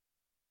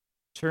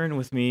turn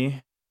with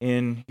me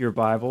in your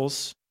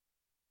Bibles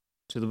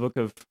to the book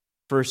of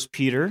 1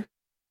 Peter,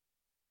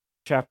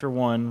 chapter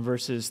 1,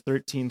 verses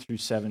 13 through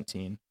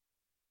 17.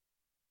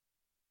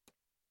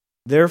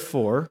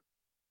 Therefore,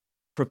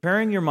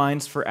 preparing your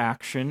minds for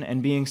action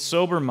and being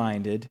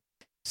sober-minded,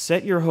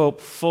 set your hope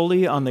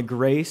fully on the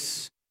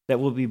grace that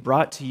will be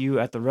brought to you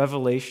at the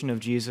revelation of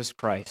Jesus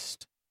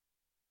Christ.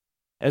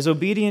 As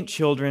obedient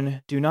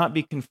children, do not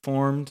be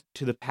conformed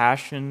to the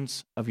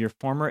passions of your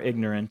former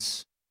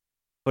ignorance,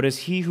 but as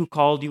he who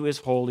called you is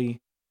holy,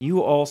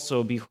 you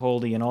also be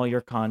holy in all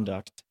your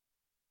conduct.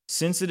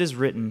 Since it is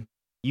written,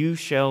 "You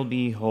shall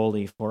be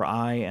holy, for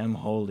I am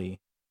holy."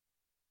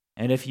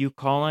 And if you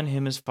call on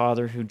him as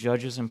Father who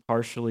judges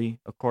impartially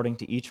according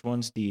to each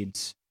one's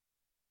deeds,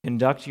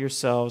 conduct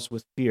yourselves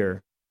with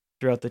fear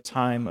throughout the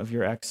time of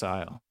your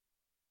exile,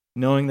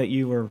 knowing that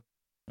you were...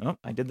 Oh,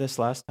 I did this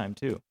last time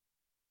too.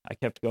 I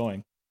kept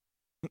going.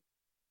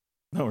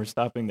 No, we're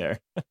stopping there.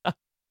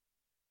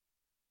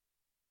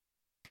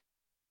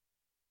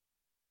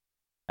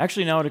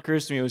 Actually, now it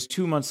occurs to me, it was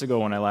 2 months ago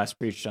when I last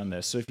preached on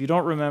this. So if you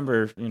don't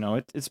remember,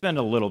 it's been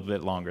a little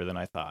bit longer than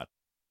I thought.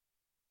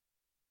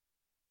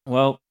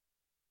 Well,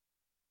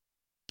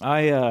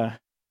 I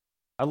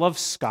love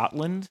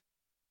Scotland.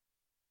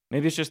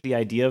 Maybe it's just the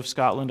idea of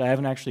Scotland. I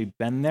haven't actually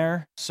been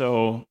there,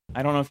 so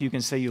I don't know if you can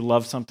say you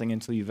love something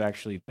until you've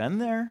actually been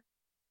there.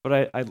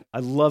 But I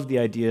love the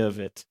idea of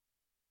it.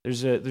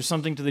 There's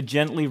something to the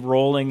gently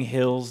rolling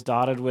hills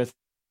dotted with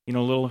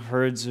little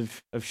herds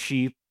of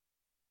sheep.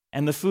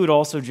 And the food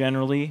also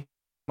generally,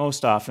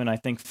 most often, I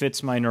think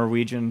fits my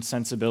Norwegian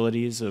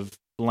sensibilities of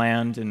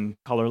bland and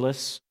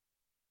colorless.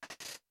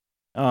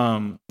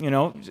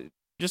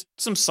 Just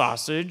some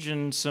sausage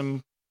and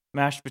some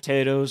mashed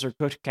potatoes or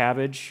cooked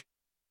cabbage.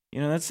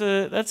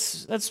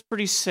 That's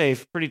pretty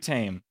safe, pretty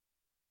tame.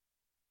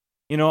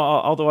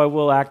 Although I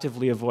will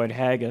actively avoid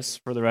haggis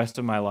for the rest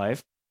of my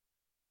life.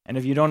 And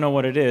if you don't know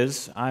what it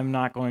is, I'm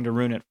not going to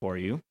ruin it for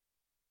you.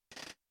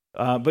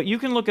 But you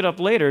can look it up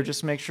later,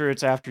 just make sure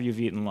it's after you've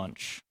eaten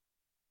lunch.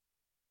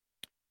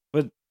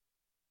 But,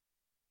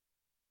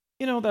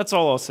 that's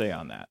all I'll say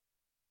on that.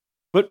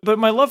 But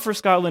my love for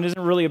Scotland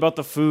isn't really about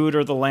the food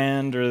or the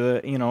land or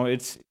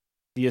it's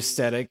the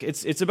aesthetic.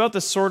 It's about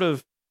the sort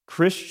of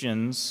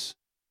Christians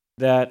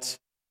that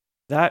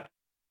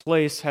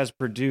place has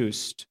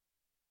produced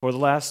for the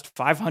last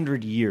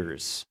 500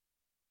 years,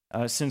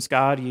 since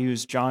God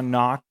used John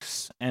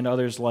Knox and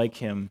others like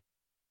him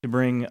to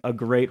bring a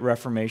great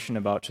reformation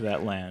about to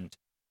that land.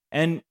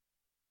 And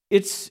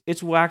it's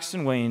waxed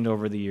and waned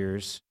over the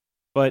years,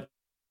 but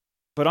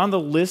on the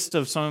list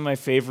of some of my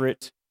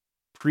favorite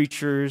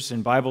preachers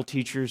and Bible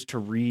teachers to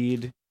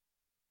read,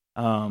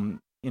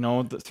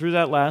 through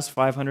that last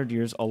 500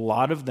 years, a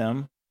lot of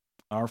them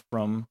are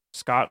from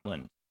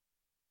Scotland.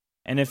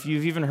 And if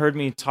you've even heard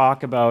me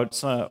talk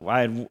about,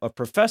 I had a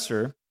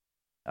professor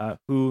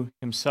who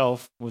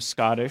himself was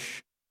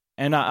Scottish,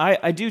 and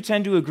I do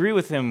tend to agree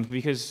with him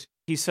because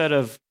he said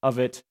of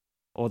it,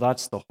 "Oh,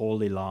 that's the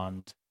Holy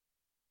Land."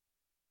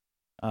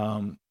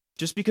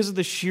 Just because of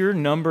the sheer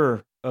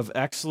number of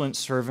excellent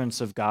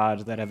servants of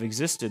God that have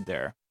existed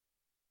there.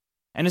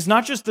 And it's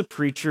not just the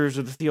preachers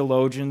or the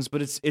theologians,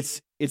 but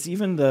it's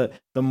even the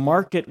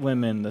market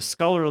women, the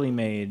scholarly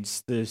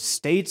maids, the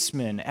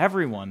statesmen,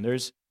 everyone.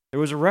 There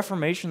was a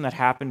reformation that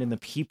happened in the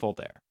people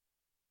there.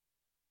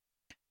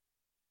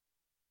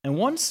 And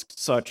one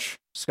such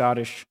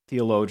Scottish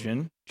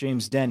theologian,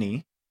 James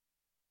Denney,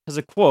 has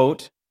a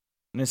quote,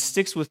 and it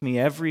sticks with me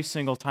every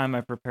single time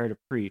I prepare to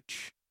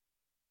preach.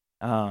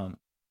 No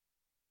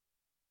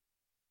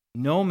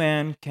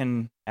man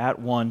can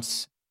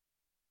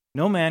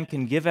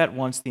give at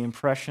once the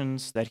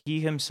impressions that he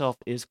himself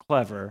is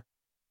clever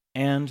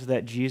and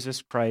that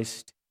Jesus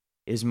Christ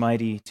is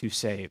mighty to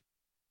save.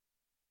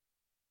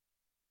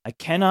 I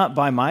cannot,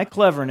 by my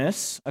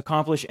cleverness,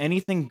 accomplish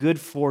anything good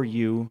for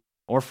you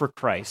or for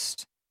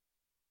Christ.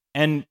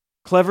 And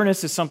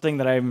cleverness is something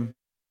that I'm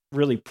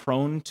really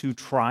prone to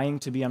trying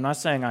to be. I'm not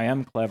saying I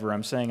am clever.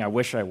 I'm saying I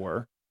wish I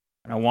were,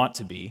 and I want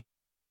to be.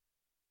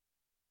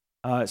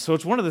 So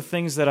it's one of the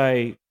things that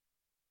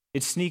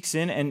it sneaks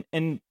in,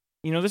 and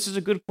this is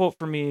a good quote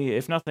for me,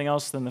 if nothing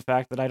else, than the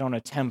fact that I don't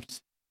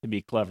attempt to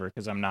be clever,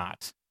 because I'm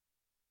not.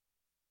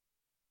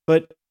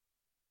 But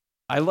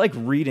I like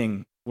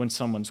reading when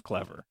someone's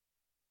clever.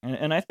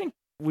 And I think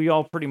we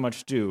all pretty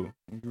much do.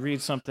 You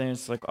read something,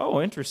 it's like,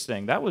 oh,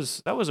 interesting. That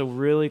was a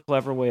really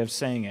clever way of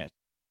saying it.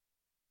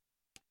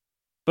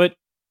 But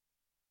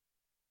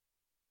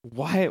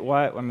why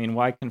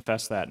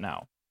confess that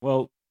now?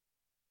 Well,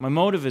 my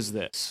motive is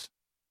this.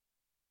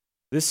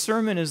 This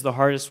sermon is the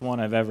hardest one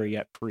I've ever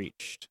yet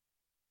preached.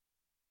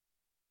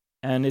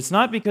 And it's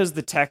not because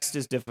the text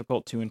is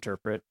difficult to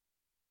interpret.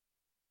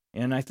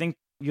 And I think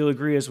you'll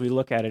agree as we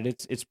look at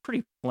it, it's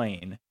pretty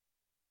plain.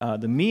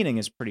 The meaning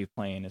is pretty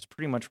plain. It's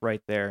pretty much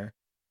right there.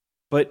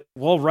 But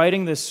while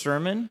writing this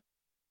sermon,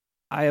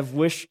 I have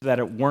wished that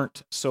it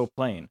weren't so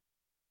plain,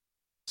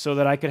 so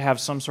that I could have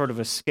some sort of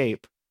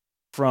escape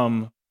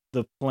from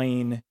the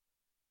plain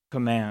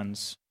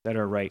commands that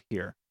are right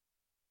here.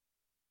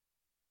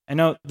 And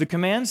now the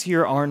commands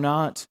here they're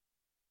not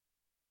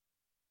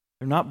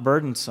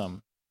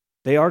burdensome.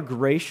 They are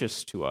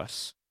gracious to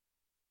us.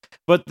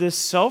 But this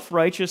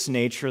self-righteous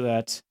nature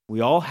that we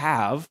all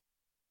have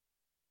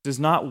does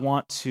not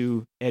want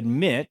to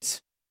admit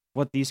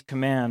what these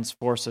commands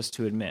force us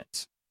to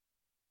admit.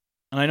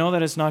 And I know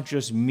that it's not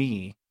just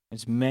me,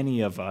 it's many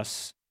of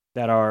us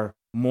that are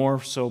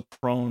more so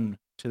prone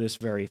to this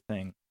very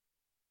thing.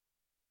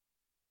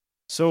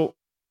 So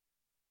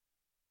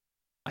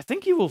I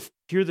think you will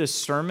hear this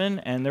sermon,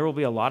 and there will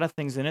be a lot of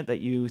things in it that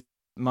you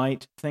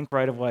might think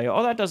right away,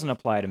 oh, that doesn't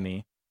apply to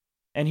me.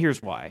 And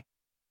here's why.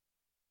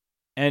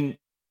 And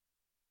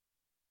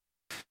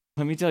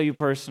let me tell you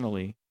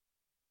personally,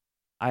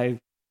 I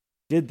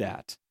did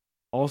that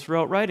all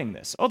throughout writing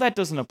this. Oh, that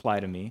doesn't apply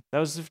to me. That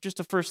was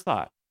just a first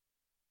thought.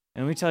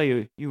 And let me tell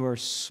you, you are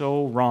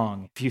so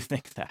wrong if you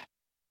think that.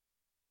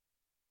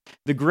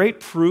 The great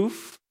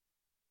proof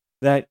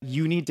that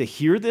you need to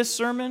hear this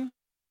sermon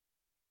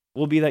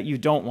will be that you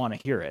don't want to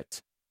hear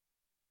it.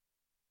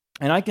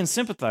 And I can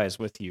sympathize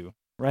with you,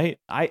 right?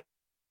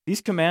 These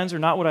commands are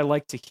not what I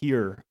like to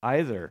hear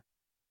either.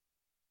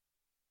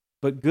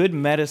 But good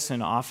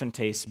medicine often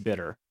tastes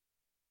bitter.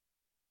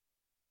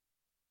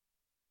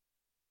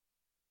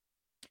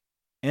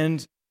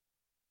 And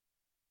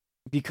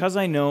because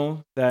I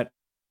know that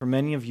for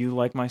many of you,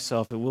 like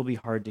myself, it will be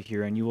hard to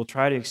hear, and you will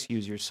try to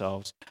excuse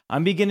yourselves,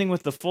 I'm beginning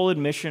with the full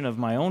admission of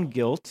my own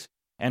guilt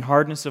and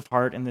hardness of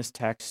heart in this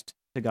text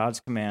to God's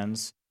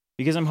commands,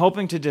 because I'm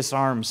hoping to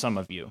disarm some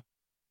of you,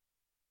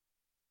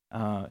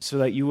 so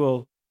that you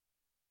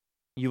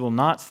will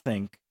not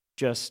think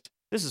just,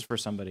 this is for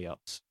somebody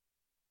else.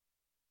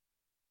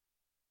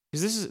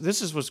 Because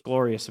this is what's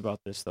glorious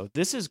about this, though.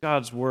 This is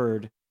God's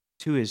word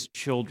to his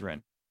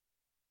children.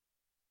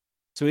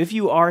 So if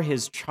you are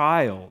his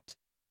child,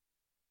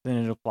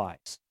 then it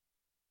applies.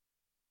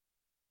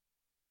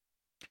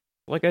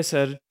 Like I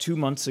said 2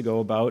 months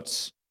ago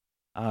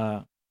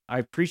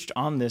I preached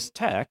on this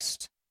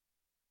text,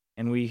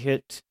 and we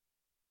hit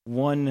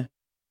one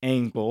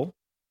angle,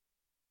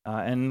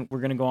 and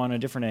we're going to go on a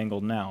different angle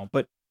now.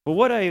 But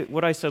what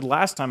I said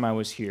last time I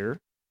was here,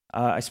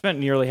 I spent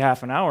nearly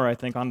half an hour, I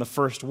think, on the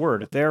first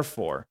word,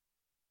 therefore,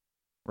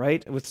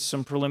 right? With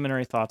some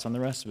preliminary thoughts on the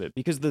rest of it.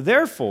 Because the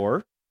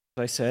therefore,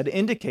 as I said,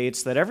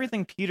 indicates that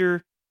everything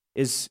Peter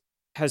has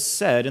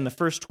said in the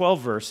first 12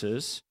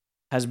 verses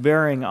has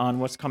bearing on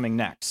what's coming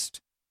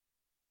next.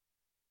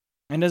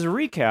 And as a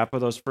recap of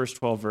those first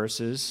 12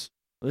 verses,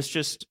 let's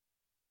just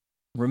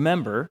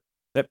remember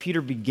that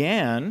Peter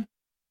began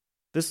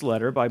this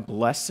letter by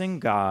blessing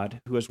God,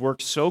 who has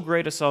worked so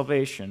great a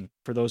salvation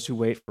for those who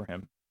wait for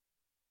him.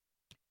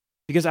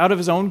 Because out of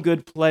his own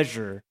good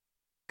pleasure,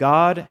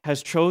 God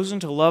has chosen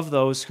to love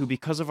those who,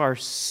 because of our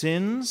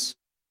sins,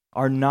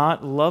 are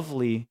not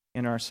lovely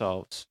in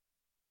ourselves.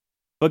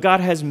 But God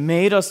has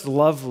made us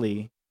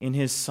lovely in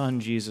his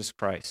Son, Jesus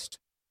Christ.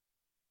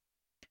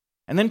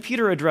 And then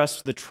Peter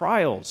addressed the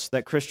trials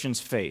that Christians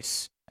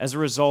face as a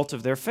result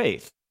of their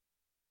faith.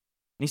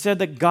 And he said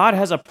that God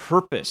has a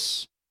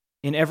purpose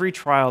in every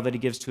trial that he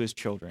gives to his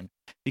children.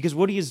 Because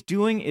what he is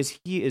doing is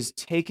he is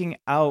taking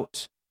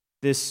out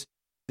this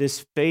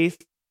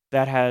faith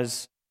that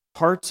has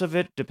parts of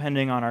it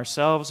depending on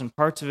ourselves and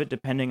parts of it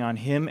depending on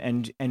him,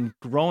 and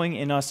growing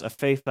in us a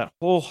faith that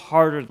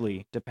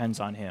wholeheartedly depends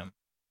on him.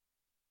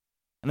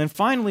 And then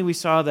finally, we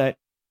saw that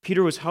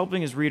Peter was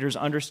helping his readers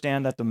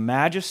understand that the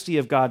majesty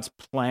of God's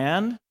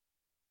plan,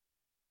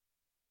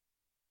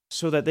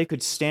 so that they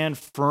could stand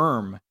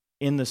firm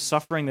in the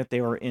suffering that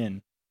they were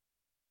in.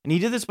 And he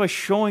did this by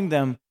showing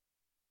them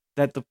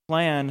that the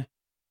plan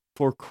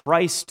for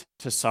Christ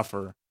to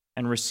suffer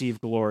and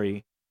receive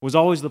glory was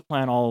always the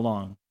plan all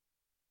along.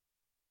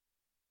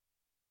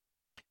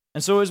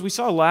 And so as we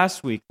saw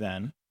last week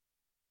then,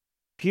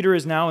 Peter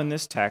is now in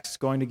this text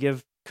going to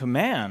give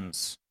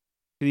commands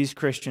to these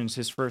Christians,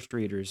 his first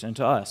readers, and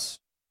to us.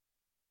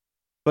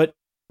 But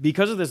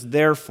because of this,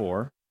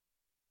 therefore,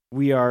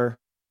 we are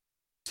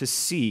to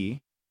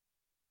see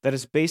that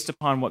it's based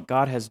upon what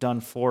God has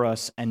done for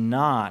us and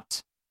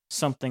not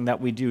something that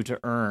we do to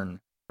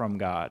earn from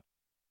God.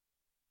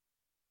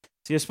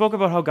 See, I spoke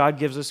about how God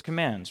gives us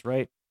commands,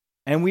 right?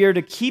 And we are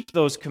to keep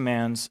those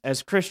commands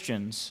as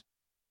Christians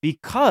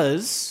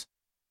because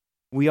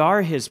we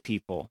are his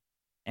people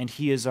and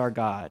he is our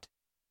God.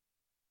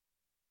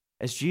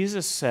 As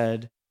Jesus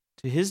said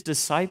to his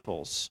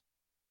disciples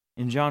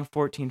in John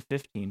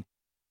 14:15,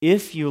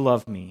 if you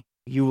love me,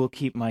 you will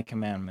keep my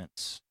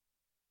commandments.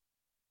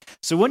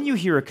 So when you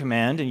hear a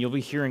command, and you'll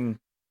be hearing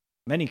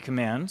many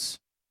commands,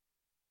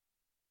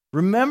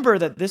 remember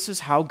that this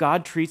is how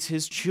God treats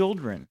his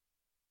children.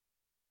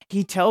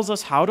 He tells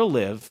us how to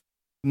live,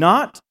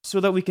 not so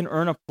that we can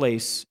earn a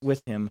place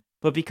with him,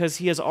 but because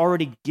he has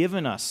already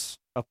given us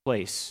a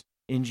place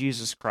in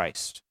Jesus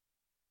Christ.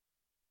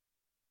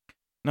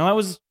 Now, that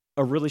was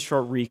a really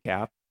short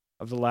recap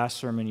of the last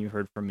sermon you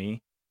heard from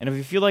me. And if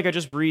you feel like I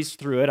just breezed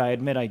through it, I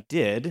admit I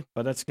did,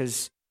 but that's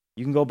because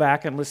you can go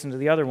back and listen to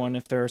the other one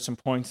if there are some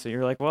points that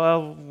you're like,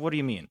 well, what do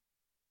you mean?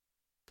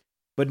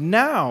 But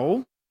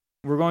now,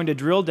 we're going to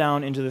drill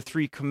down into the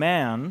 3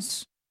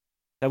 commands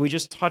that we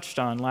just touched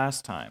on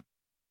last time.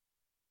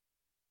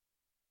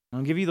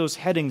 I'll give you those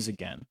headings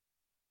again,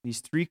 these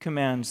 3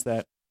 commands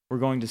that we're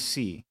going to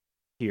see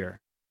here: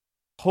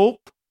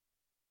 hope,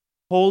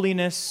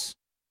 holiness,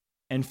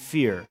 and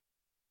fear.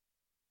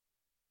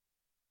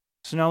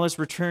 So now let's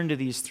return to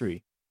these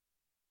 3.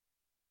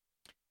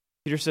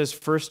 Peter says,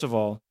 first of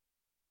all,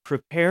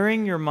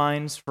 preparing your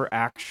minds for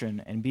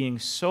action and being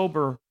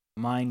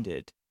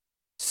sober-minded,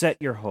 set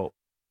your hope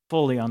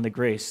fully on the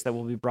grace that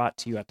will be brought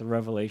to you at the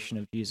revelation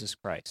of Jesus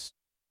Christ.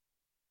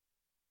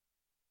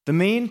 The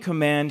main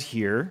command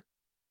here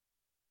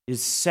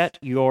is set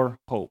your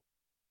hope,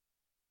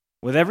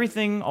 with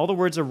everything, all the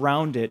words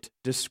around it,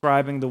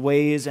 describing the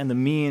ways and the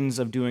means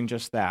of doing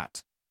just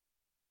that.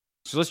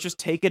 So let's just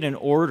take it in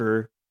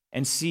order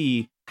and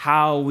see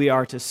how we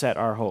are to set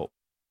our hope.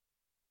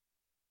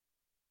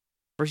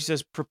 First, he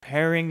says,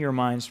 preparing your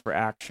minds for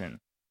action.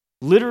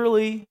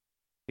 Literally,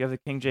 if you have the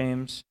King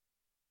James,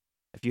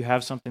 if you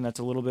have something that's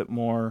a little bit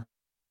more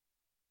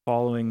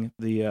following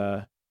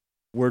the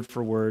word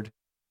for word,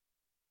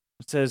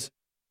 it says,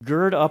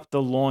 gird up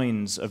the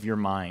loins of your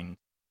mind.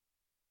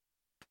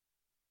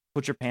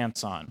 Put your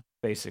pants on,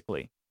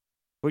 basically.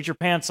 Put your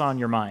pants on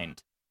your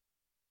mind.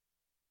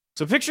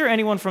 So picture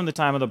anyone from the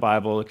time of the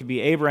Bible. It could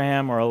be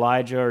Abraham or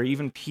Elijah or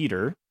even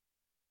Peter.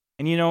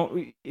 And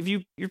if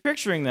you're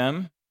picturing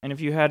them, and if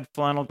you had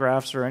flannel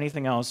graphs or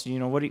anything else,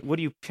 what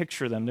do you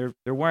picture them?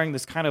 They're wearing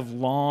this kind of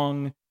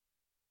long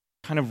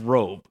kind of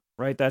robe,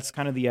 right? That's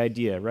kind of the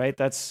idea, right?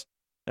 That's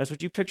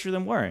what you picture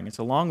them wearing. It's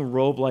a long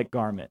robe-like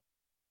garment.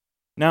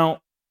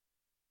 Now,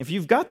 if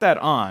you've got that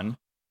on,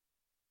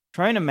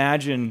 try and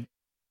imagine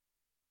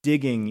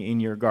digging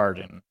in your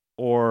garden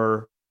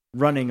or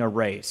running a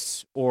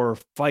race or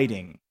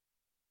fighting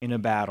in a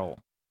battle.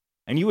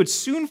 And you would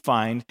soon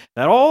find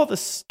that all the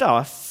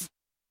stuff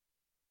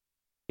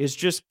is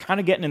just kind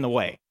of getting in the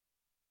way.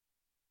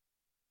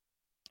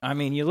 I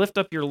mean, you lift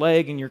up your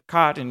leg and you're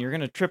caught and you're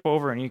going to trip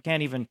over and you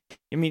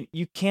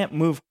can't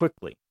move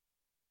quickly.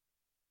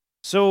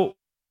 So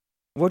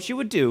what you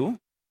would do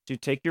to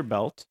take your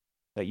belt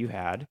that you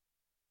had,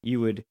 you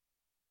would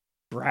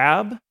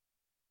grab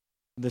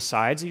the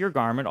sides of your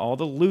garment, all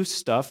the loose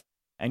stuff,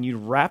 and you'd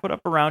wrap it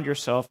up around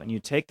yourself and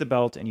you'd take the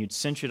belt and you'd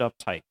cinch it up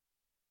tight.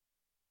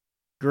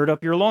 Gird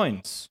up your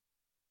loins.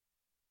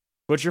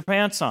 Put your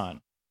pants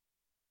on.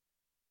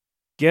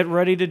 Get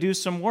ready to do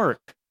some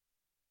work.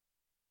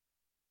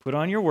 Put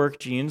on your work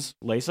jeans,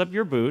 lace up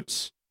your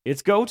boots.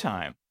 It's go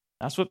time.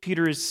 That's what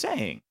Peter is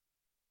saying.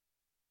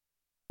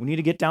 We need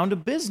to get down to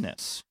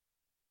business.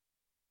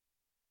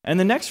 And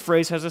the next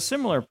phrase has a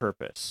similar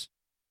purpose.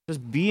 It says,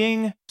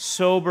 being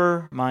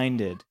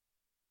sober-minded.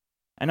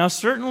 And now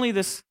certainly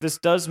this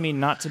does mean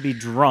not to be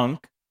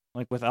drunk,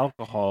 like with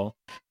alcohol,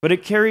 but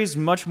it carries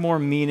much more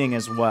meaning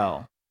as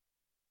well.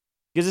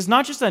 Because it's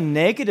not just a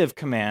negative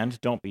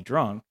command, don't be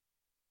drunk.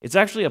 It's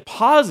actually a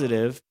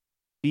positive,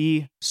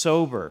 be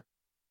sober.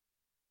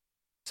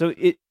 So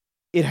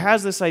it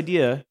has this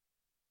idea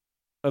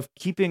of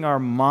keeping our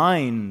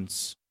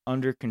minds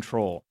under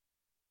control.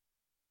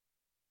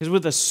 Because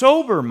with a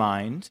sober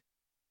mind,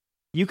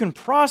 you can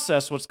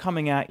process what's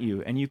coming at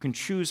you and you can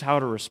choose how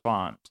to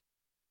respond.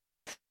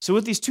 So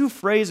with these 2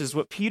 phrases,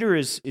 what Peter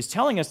is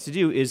telling us to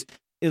do is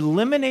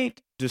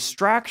eliminate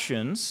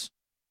distractions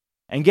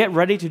and get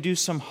ready to do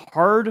some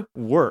hard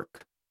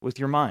work with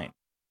your mind.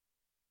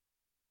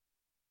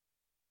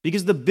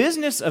 Because the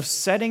business of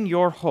setting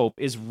your hope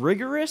is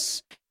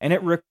rigorous and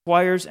it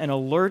requires an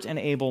alert and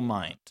able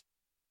mind.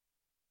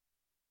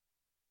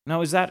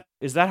 Now, is that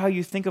how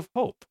you think of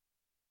hope?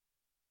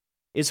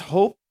 Is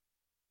hope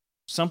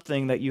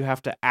something that you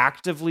have to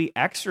actively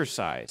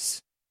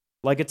exercise,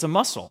 like it's a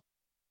muscle?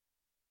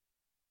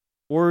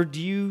 Or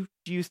do you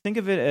think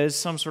of it as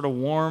some sort of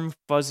warm,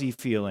 fuzzy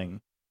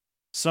feeling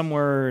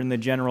somewhere in the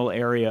general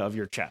area of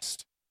your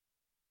chest?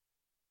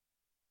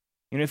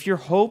 If your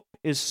hope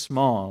is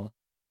small,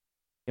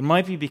 it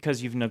might be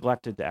because you've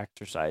neglected to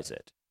exercise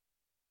it.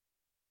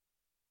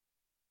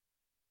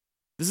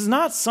 This is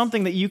not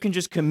something that you can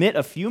just commit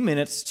a few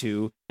minutes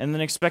to and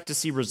then expect to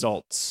see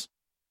results.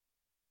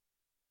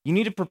 You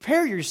need to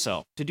prepare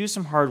yourself to do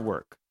some hard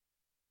work.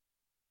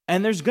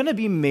 And there's going to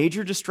be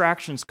major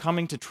distractions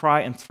coming to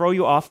try and throw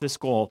you off this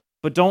goal,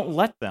 but don't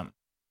let them.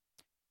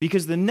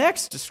 Because the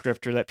next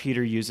descriptor that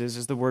Peter uses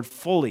is the word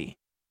fully. He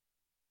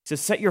says,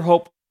 set your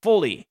hope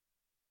fully.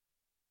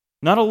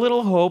 Not a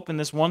little hope in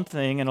this one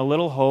thing and a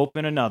little hope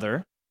in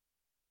another.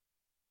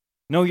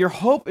 No, your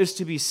hope is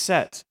to be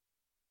set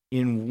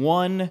in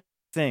one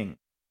thing.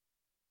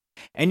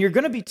 And you're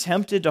going to be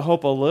tempted to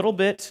hope a little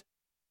bit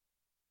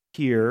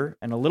here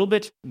and a little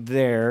bit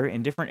there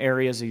in different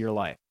areas of your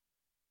life.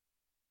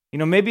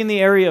 Maybe in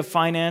the area of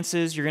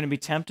finances, you're going to be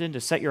tempted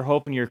to set your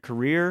hope in your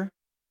career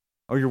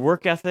or your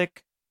work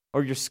ethic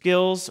or your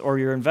skills or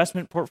your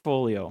investment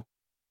portfolio.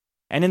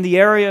 And in the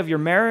area of your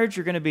marriage,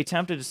 you're going to be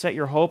tempted to set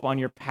your hope on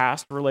your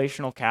past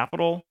relational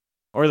capital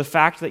or the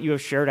fact that you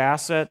have shared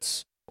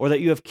assets or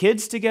that you have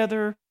kids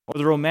together or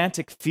the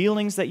romantic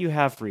feelings that you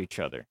have for each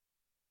other.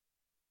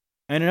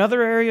 And in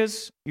other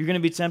areas, you're going to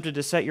be tempted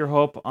to set your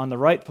hope on the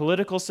right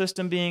political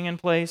system being in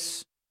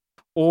place,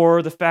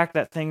 or the fact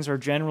that things are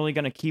generally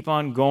going to keep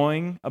on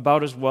going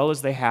about as well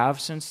as they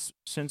have since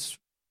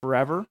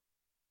forever,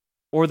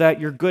 or that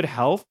your good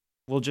health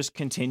will just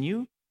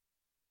continue.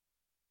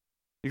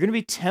 You're going to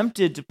be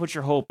tempted to put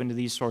your hope into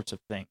these sorts of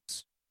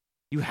things.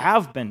 You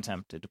have been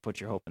tempted to put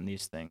your hope in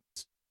these things.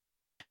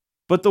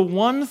 But the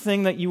one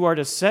thing that you are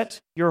to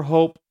set your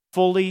hope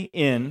fully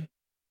in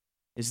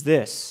is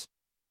this.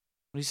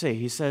 What does he say?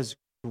 He says,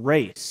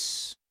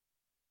 grace.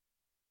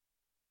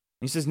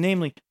 He says,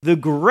 namely, the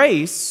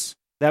grace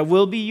that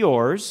will be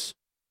yours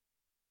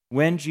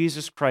when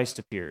Jesus Christ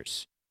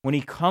appears, when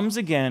he comes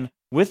again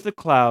with the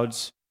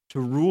clouds to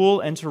rule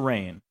and to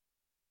reign.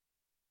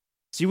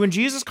 See, when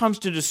Jesus comes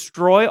to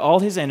destroy all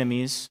his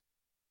enemies,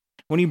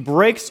 when he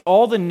breaks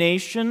all the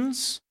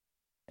nations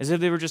as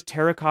if they were just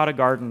terracotta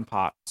garden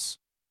pots,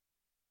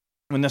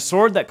 when the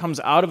sword that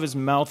comes out of his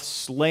mouth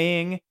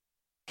slaying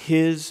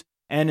his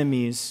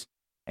enemies,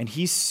 and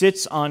he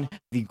sits on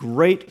the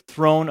great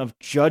throne of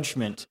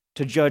judgment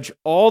to judge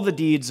all the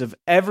deeds of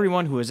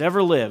everyone who has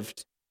ever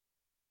lived,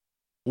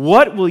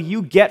 what will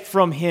you get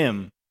from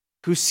him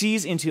who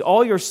sees into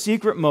all your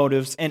secret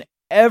motives and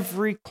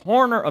every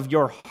corner of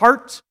your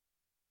heart?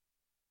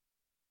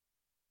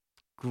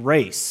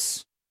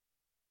 Grace.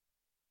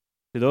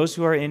 To those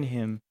who are in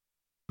him,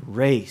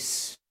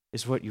 grace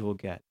is what you will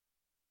get.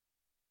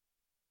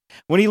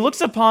 When he looks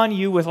upon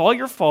you with all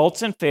your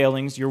faults and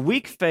failings, your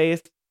weak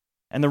faith,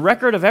 and the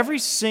record of every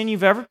sin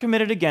you've ever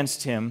committed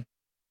against him,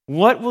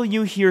 what will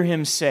you hear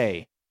him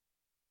say?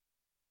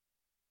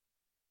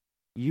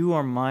 You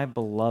are my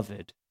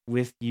beloved.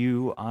 With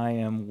you I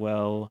am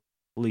well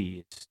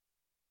pleased.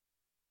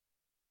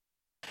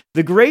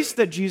 The grace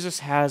that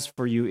Jesus has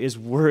for you is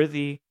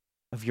worthy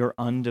of your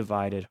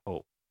undivided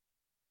hope.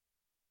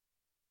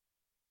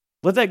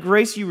 Let that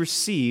grace you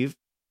receive,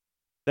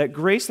 that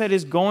grace that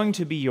is going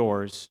to be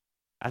yours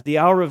at the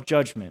hour of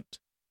judgment,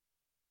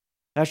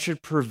 that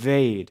should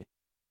pervade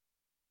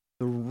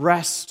the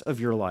rest of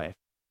your life.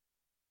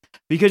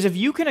 Because if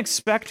you can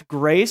expect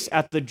grace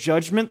at the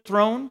judgment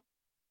throne,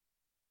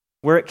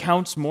 where it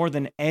counts more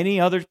than any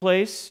other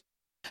place,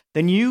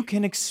 then you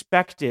can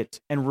expect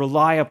it and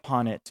rely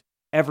upon it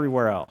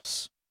everywhere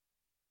else.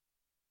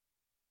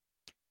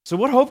 So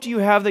what hope do you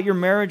have that your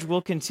marriage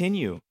will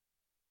continue?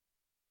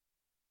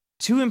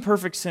 Two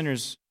imperfect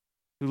sinners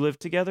who live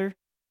together,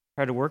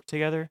 try to work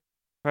together,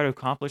 try to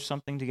accomplish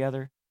something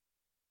together.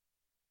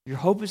 Your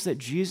hope is that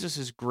Jesus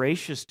is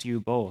gracious to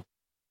you both.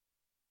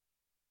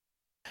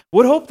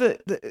 What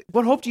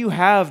hope do you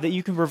have that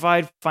you can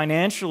provide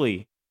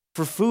financially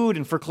for food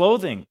and for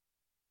clothing?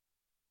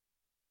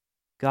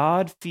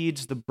 God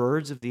feeds the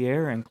birds of the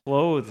air and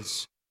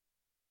clothes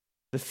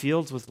the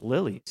fields with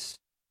lilies,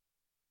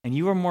 and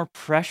you are more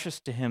precious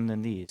to him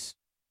than these.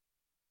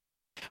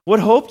 What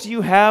hope do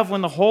you have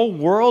when the whole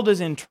world is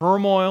in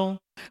turmoil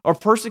or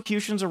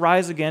persecutions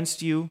arise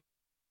against you,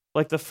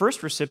 like the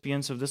first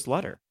recipients of this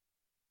letter?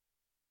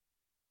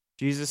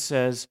 Jesus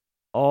says,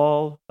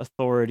 all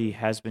authority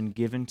has been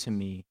given to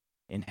me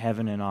in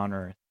heaven and on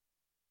earth.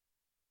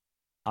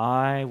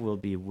 I will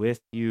be with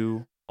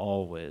you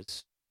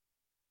always.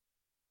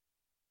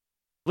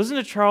 Listen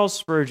to Charles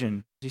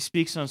Spurgeon. He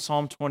speaks on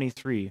Psalm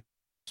 23,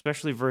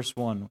 especially verse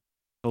 1.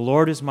 The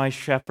Lord is my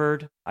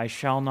shepherd, I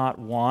shall not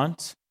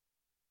want.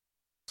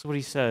 That's what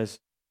he says.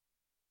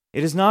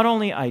 It is not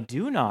only I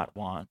do not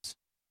want,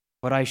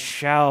 but I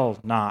shall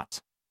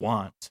not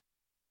want.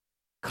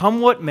 Come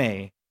what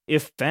may,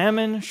 if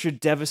famine should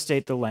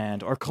devastate the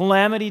land or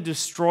calamity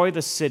destroy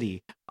the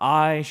city,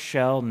 I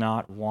shall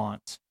not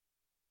want.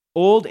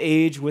 Old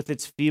age with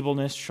its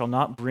feebleness shall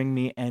not bring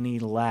me any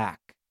lack,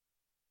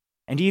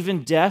 and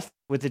even death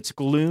with its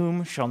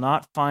gloom shall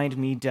not find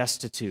me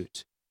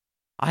destitute.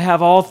 I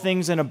have all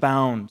things and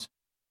abound,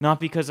 not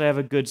because I have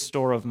a good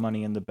store of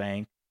money in the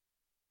bank,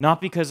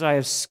 not because I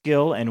have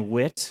skill and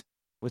wit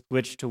with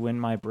which to win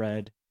my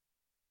bread,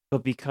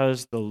 but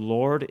because the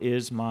Lord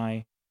is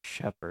my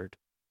shepherd.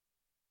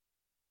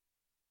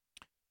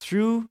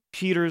 Through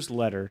Peter's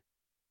letter,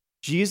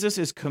 Jesus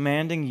is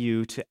commanding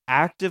you to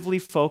actively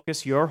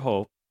focus your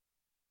hope,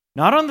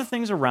 not on the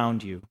things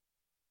around you,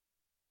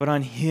 but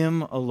on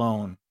him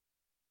alone.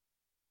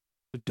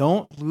 So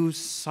don't lose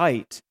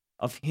sight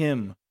of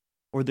him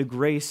or the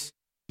grace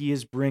he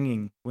is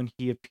bringing when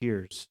he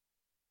appears.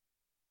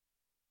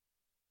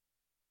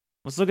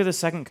 Let's look at the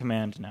second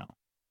command now.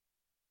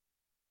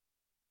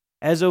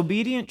 As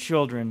obedient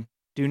children,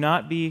 do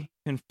not be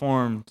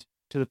conformed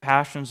to the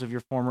passions of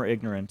your former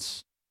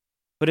ignorance,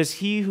 but as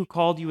he who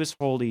called you is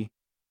holy,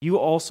 you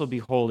also be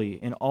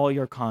holy in all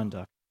your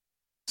conduct.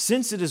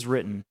 Since it is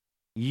written,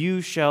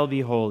 you shall be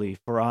holy,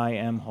 for I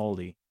am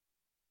holy.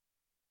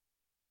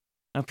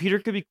 Now, Peter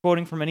could be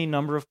quoting from any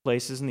number of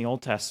places in the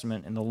Old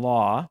Testament. In the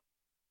law,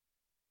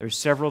 there's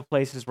several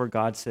places where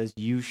God says,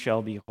 you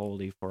shall be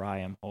holy, for I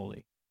am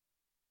holy.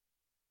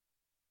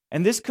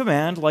 And this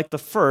command, like the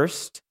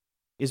first,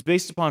 is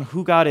based upon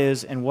who God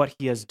is and what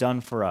he has done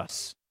for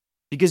us.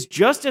 Because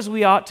just as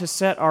we ought to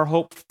set our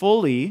hope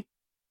fully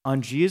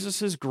on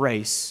Jesus'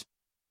 grace,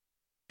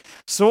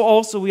 so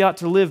also we ought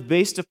to live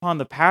based upon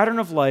the pattern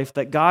of life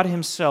that God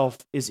himself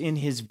is in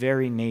his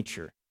very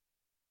nature.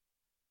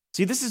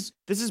 See, this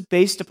is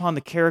based upon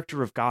the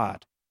character of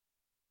God.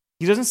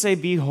 He doesn't say,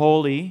 be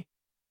holy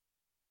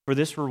for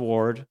this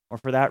reward or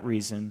for that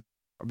reason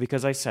or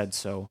because I said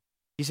so.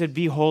 He said,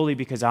 be holy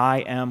because I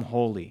am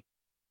holy.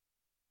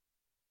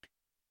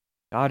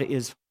 God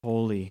is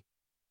holy,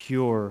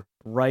 pure,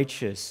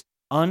 righteous,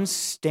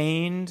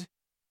 unstained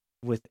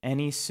with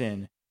any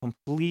sin,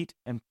 complete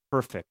and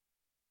perfect.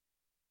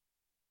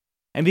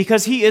 And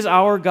because he is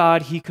our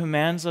God, he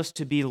commands us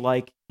to be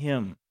like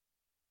him.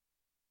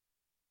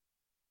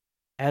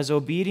 As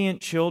obedient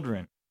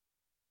children.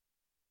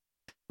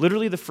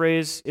 Literally the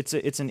phrase, it's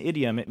an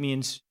idiom. It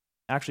means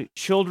actually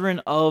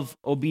children of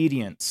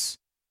obedience.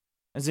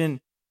 As in,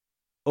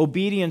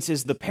 obedience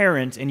is the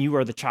parent and you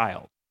are the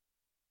child.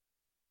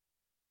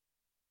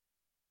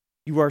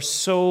 You are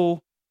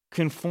so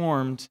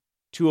conformed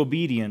to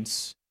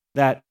obedience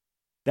that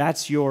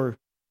that's your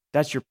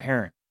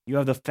parent. You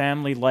have the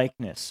family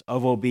likeness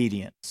of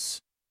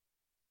obedience.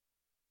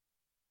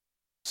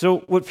 So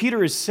what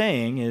Peter is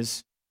saying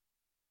is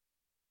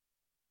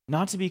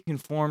not to be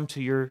conformed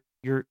to your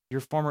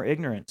former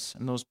ignorance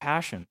and those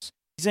passions.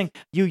 He's saying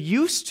you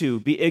used to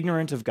be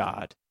ignorant of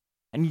God,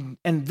 and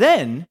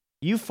then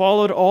you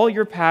followed all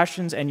your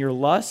passions and your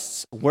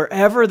lusts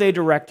wherever they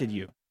directed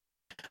you.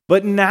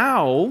 But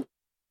now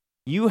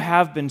you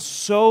have been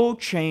so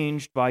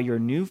changed by your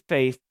new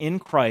faith in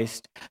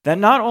Christ that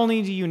not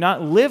only do you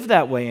not live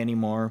that way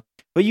anymore,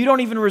 but you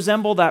don't even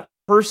resemble that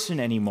person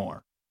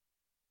anymore.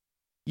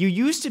 You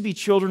used to be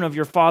children of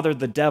your father,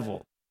 the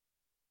devil,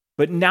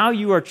 but now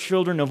you are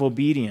children of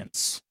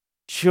obedience,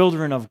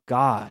 children of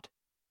God.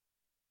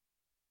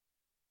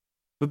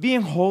 But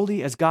being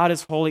holy as God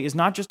is holy is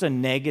not just a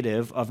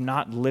negative of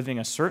not living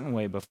a certain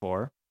way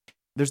before.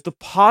 There's the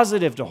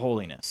positive to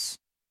holiness.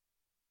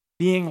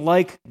 Being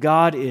like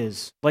God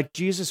is, like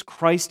Jesus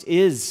Christ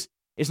is.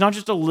 It's not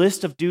just a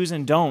list of do's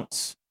and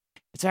don'ts.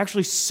 It's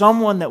actually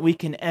someone that we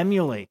can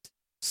emulate,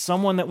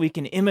 someone that we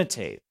can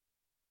imitate.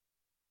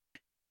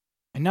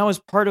 And now, as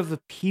part of the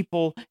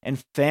people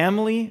and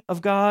family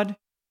of God,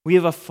 we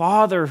have a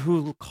Father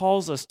who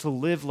calls us to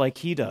live like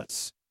he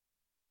does.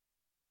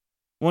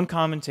 One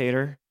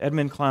commentator,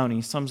 Edmund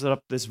Clowney, sums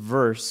up this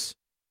verse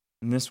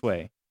in this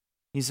way.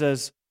 He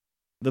says,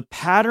 the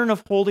pattern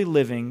of holy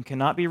living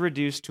cannot be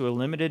reduced to a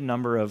limited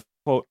number of,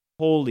 quote,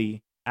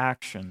 holy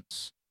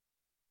actions.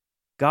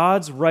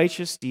 God's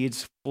righteous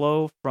deeds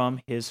flow from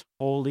his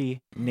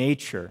holy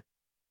nature.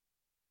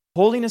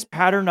 Holiness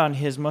patterned on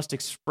his must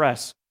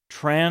express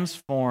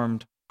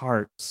transformed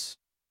hearts.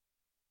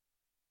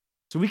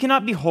 So we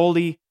cannot be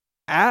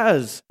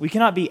as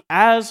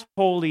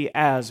holy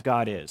as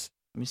God is.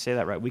 Let me say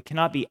that right. We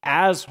cannot be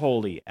as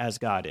holy as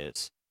God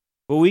is,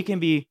 but we can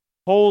be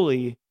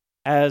holy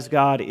as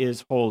God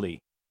is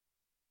holy.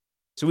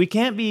 So we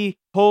can't be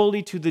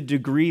holy to the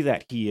degree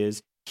that he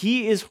is.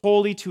 He is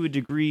holy to a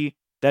degree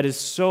that is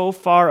so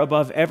far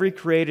above every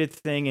created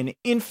thing and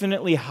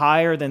infinitely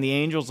higher than the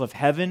angels of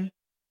heaven.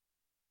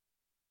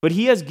 But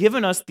he has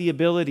given us the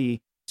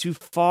ability to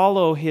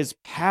follow his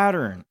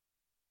pattern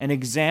and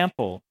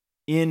example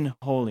in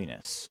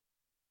holiness.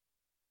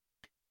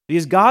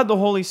 Because God, the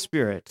Holy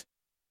Spirit,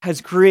 has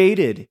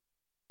created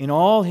in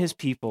all his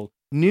people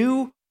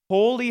new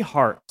holy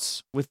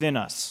hearts within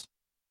us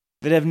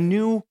that have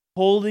new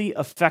holy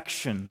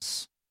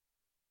affections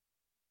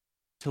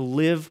to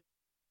live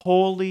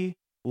holy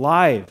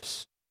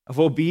lives of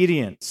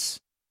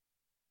obedience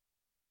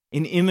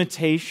in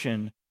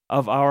imitation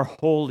of our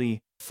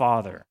holy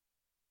Father.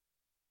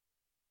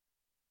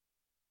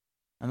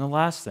 And the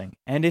last thing,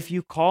 and if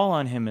you call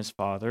on him as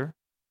Father,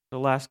 the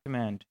last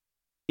command,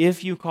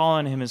 if you call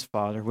on him as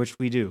Father, which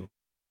we do,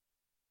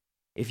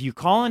 if you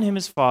call on him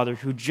as Father,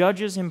 who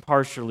judges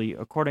impartially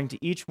according to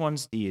each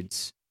one's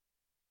deeds,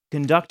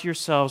 conduct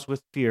yourselves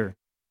with fear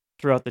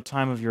throughout the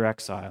time of your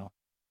exile.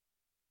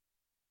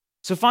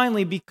 So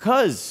finally,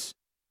 because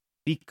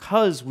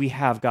we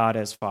have God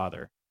as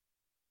Father,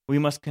 we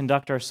must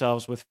conduct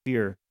ourselves with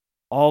fear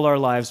all our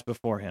lives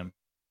before him.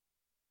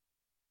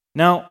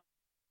 Now,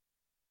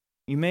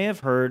 you may have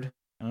heard,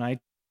 and I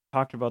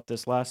talked about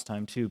this last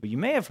time too, but you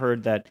may have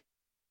heard that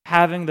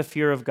having the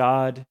fear of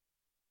God,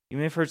 you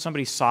may have heard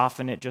somebody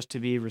soften it just to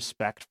be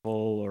respectful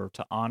or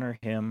to honor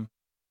him,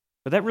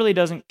 but that really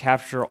doesn't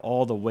capture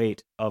all the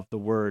weight of the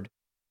word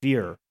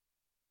fear.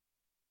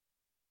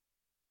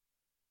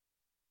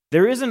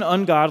 There is an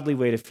ungodly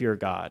way to fear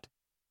God.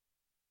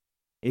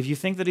 If you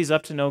think that he's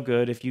up to no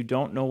good, if you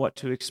don't know what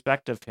to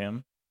expect of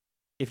him,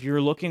 if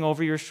you're looking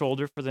over your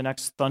shoulder for the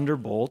next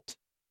thunderbolt,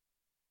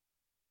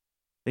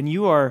 then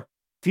you are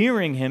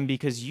fearing him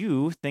because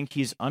you think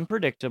he's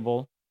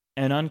unpredictable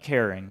and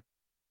uncaring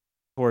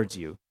towards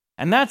you.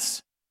 And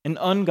that's an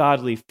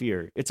ungodly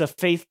fear. It's a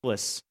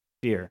faithless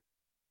fear.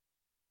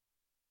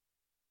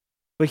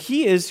 But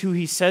he is who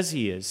he says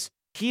he is.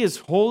 He is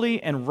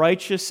holy and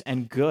righteous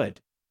and good.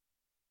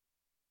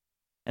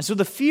 And so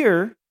the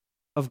fear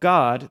of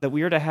God that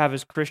we are to have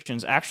as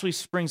Christians actually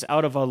springs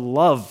out of a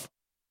love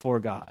for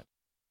God.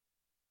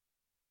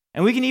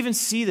 And we can even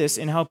see this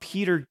in how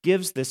Peter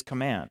gives this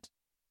command,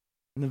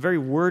 in the very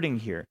wording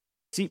here.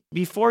 See,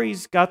 before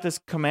he's got this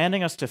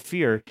commanding us to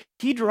fear,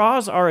 he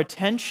draws our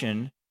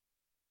attention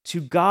to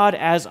God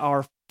as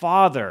our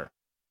Father.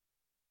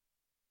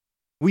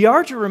 We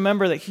are to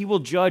remember that he will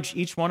judge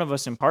each one of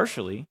us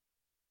impartially,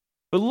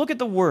 but look at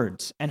the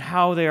words and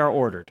how they are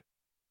ordered.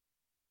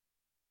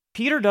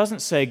 Peter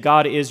doesn't say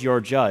God is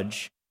your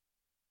judge.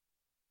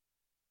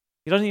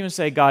 He doesn't even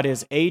say God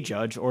is a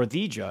judge or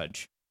the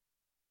judge.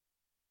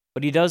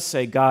 But he does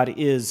say God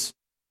is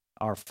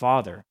our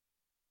Father.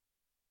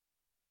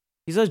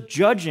 He says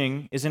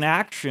judging is an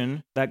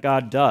action that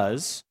God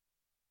does,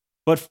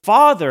 but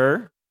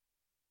Father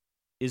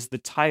is the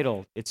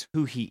title. It's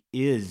who he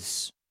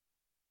is.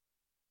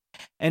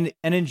 And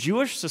in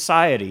Jewish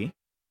society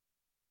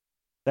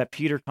that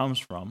Peter comes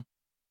from,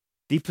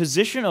 the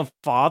position of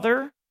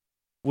father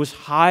was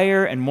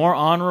higher and more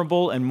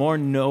honorable and more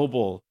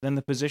noble than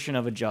the position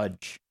of a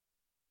judge.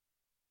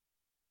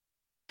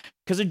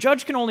 Because a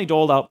judge can only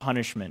dole out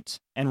punishment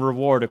and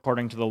reward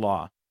according to the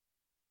law.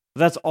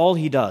 That's all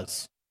he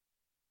does.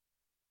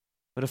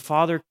 But a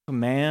father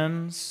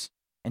commands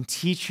and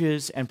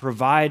teaches and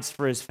provides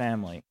for his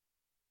family.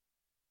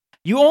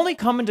 You only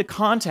come into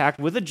contact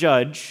with a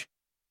judge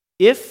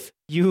if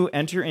you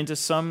enter into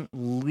some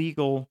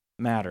legal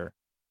matter.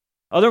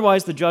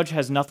 Otherwise, the judge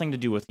has nothing to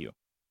do with you.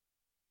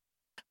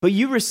 But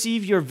you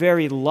receive your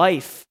very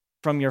life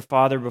from your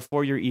father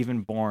before you're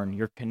even born.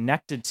 You're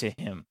connected to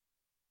him.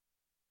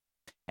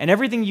 And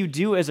everything you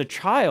do as a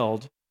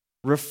child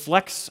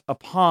reflects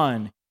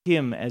upon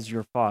him as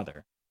your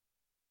father.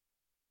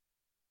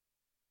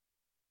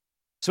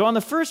 So on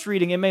the first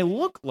reading, it may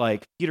look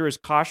like Peter is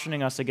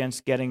cautioning us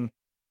against getting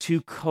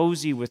too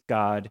cozy with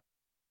God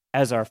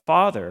as our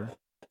Father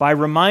by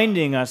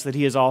reminding us that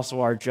he is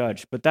also our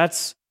judge. But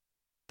that's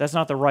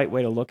not the right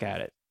way to look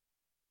at it.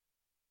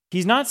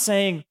 He's not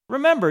saying,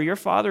 remember, your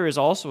father is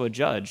also a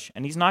judge,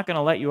 and he's not going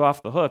to let you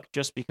off the hook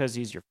just because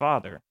he's your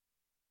father.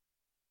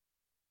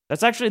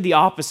 That's actually the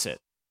opposite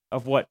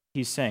of what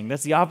he's saying.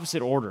 That's the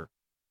opposite order.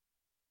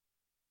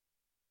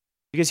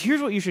 Because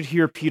here's what you should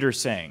hear Peter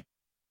saying.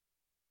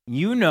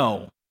 You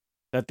know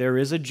that there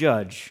is a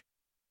judge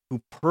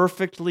who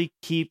perfectly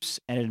keeps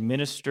and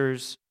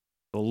administers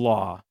the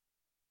law,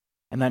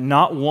 and that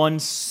not one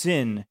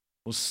sin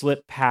will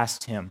slip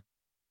past him.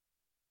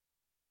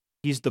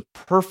 He's the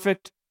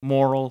perfect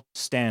moral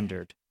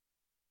standard,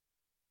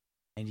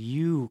 and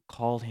you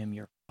call him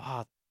your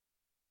Father.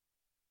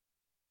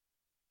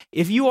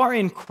 If you are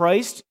in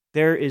Christ,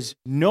 there is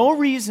no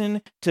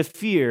reason to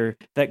fear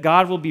that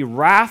God will be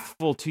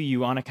wrathful to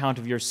you on account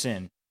of your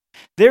sin.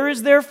 There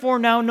is therefore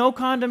now no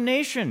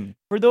condemnation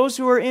for those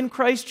who are in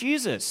Christ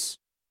Jesus.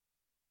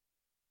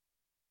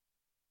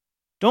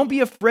 Don't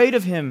be afraid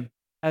of him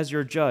as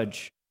your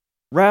judge.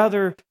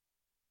 Rather,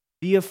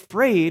 be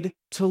afraid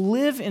to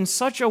live in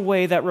such a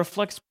way that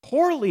reflects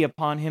poorly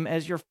upon him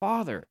as your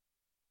Father.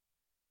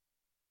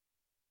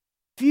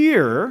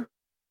 Fear,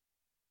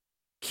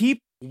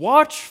 keep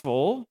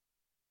watchful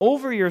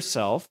over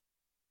yourself,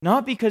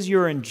 not because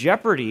you're in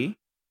jeopardy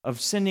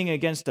of sinning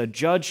against a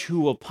judge who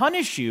will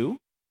punish you.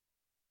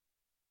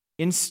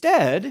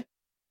 Instead,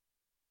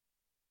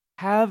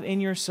 have in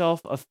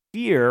yourself a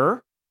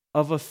fear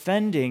of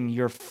offending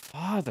your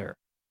Father.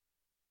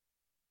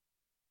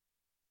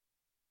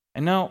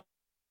 And now,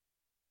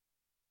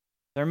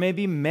 there may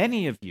be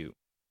many of you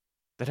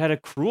that had a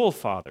cruel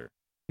father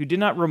who did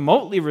not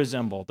remotely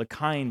resemble the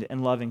kind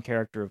and loving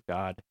character of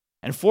God.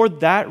 And for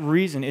that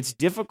reason, it's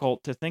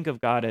difficult to think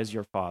of God as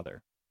your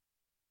Father.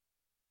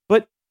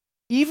 But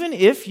even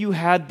if you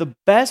had the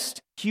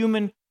best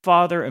human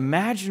father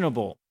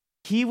imaginable,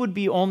 he would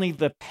be only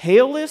the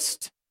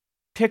palest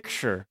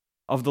picture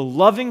of the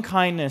loving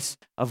kindness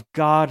of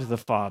God the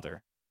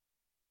Father.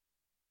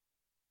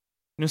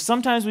 You know,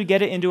 sometimes we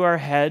get it into our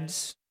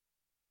heads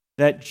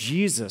that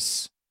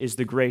Jesus is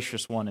the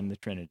gracious one in the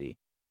Trinity,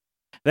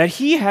 that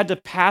he had to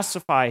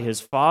pacify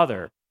his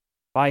Father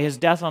by his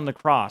death on the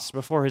cross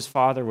before his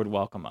Father would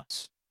welcome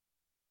us.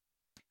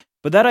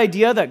 But that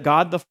idea that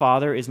God the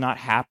Father is not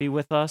happy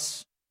with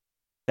us,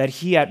 that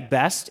he at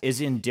best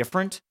is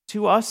indifferent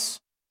to us,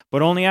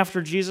 but only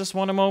after Jesus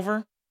won him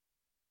over,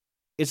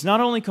 it's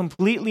not only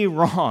completely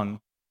wrong,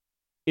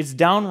 it's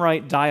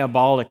downright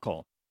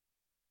diabolical.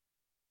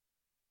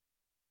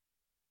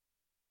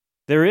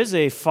 There is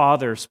a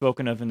father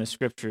spoken of in the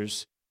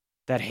scriptures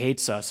that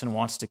hates us and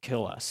wants to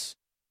kill us.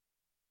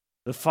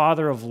 The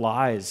father of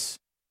lies,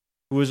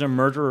 who was a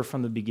murderer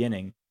from the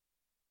beginning.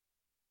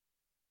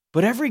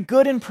 But every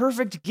good and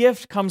perfect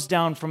gift comes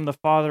down from the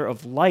Father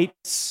of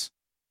lights,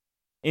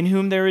 in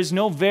whom there is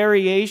no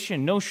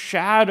variation, no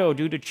shadow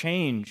due to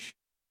change.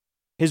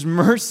 His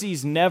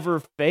mercies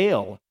never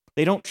fail.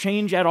 They don't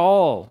change at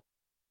all.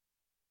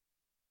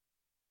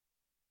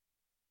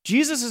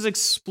 Jesus is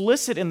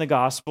explicit in the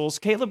Gospels.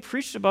 Caleb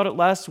preached about it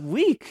last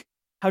week,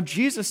 how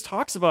Jesus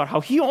talks about how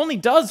he only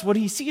does what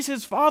he sees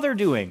his Father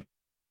doing.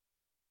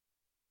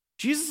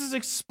 Jesus is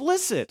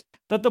explicit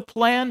that the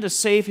plan to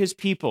save his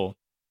people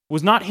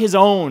was not his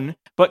own,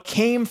 but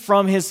came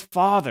from his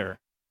Father.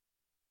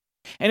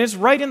 And it's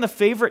right in the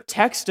favorite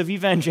text of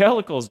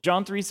evangelicals,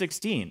 John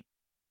 3:16.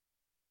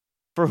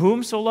 For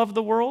whom so loved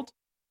the world?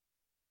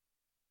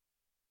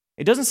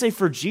 It doesn't say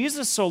for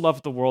Jesus so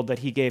loved the world that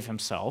he gave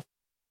himself.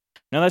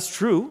 Now that's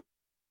true.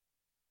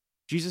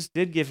 Jesus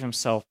did give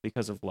himself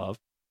because of love.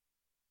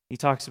 He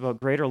talks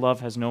about greater love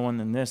has no one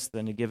than this,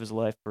 than to give his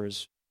life for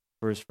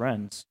his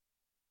friends.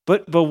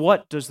 But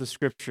what does the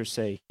scripture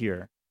say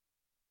here?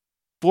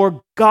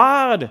 For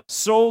God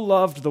so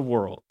loved the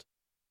world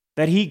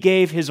that he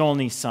gave his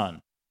only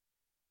Son.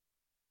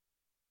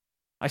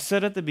 I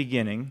said at the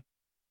beginning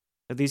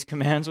that these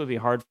commands would be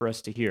hard for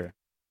us to hear.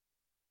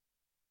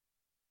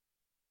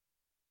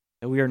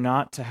 That we are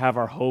not to have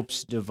our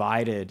hopes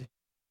divided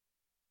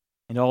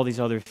into all these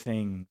other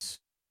things.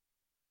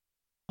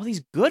 All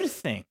these good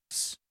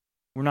things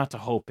we're not to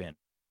hope in.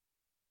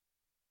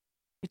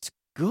 It's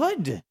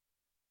good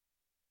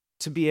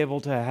to be able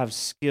to have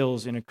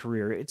skills in a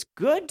career. It's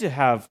good to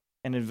have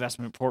an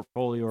investment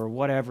portfolio or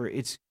whatever.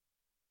 It's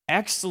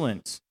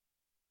excellent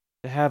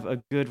to have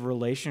a good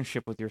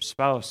relationship with your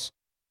spouse.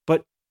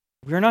 But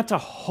we're not to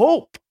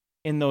hope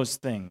in those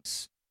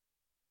things.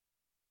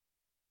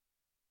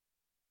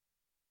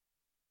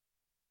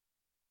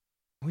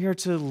 We are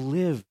to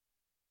live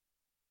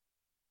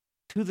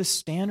to the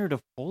standard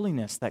of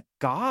holiness that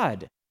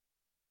God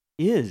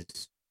is.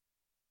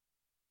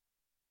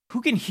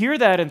 Who can hear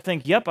that and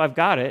think, yep, I've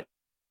got it.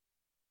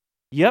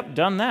 Yep,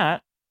 done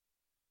that.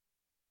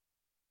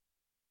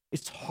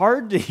 It's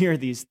hard to hear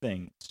these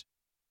things.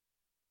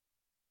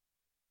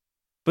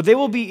 But they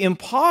will be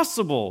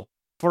impossible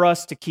for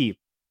us to keep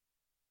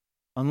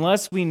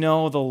unless we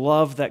know the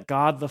love that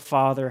God the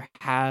Father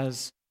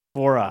has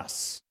for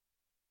us.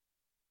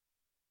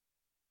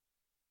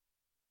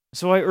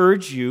 So I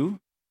urge you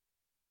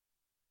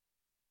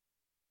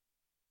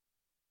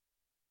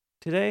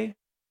today,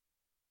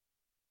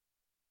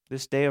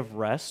 this day of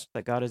rest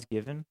that God has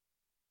given,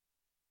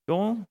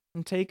 go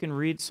and take and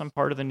read some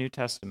part of the New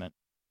Testament.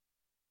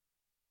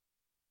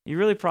 You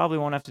really probably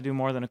won't have to do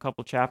more than a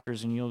couple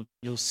chapters, and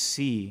you'll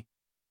see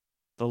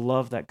the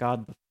love that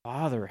God the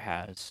Father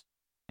has,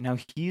 and how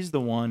he's the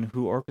one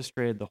who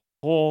orchestrated the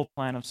whole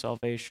plan of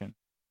salvation,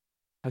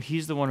 how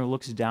he's the one who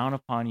looks down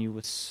upon you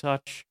with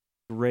such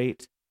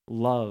great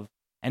love.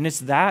 And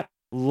it's that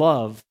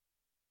love,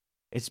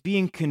 it's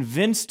being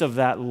convinced of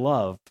that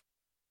love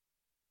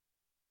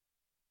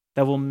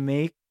that will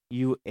make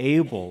you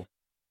able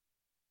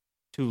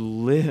to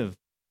live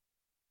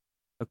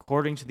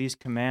according to these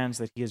commands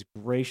that he has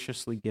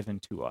graciously given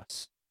to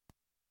us.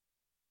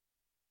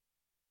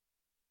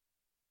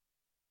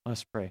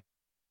 Let's pray.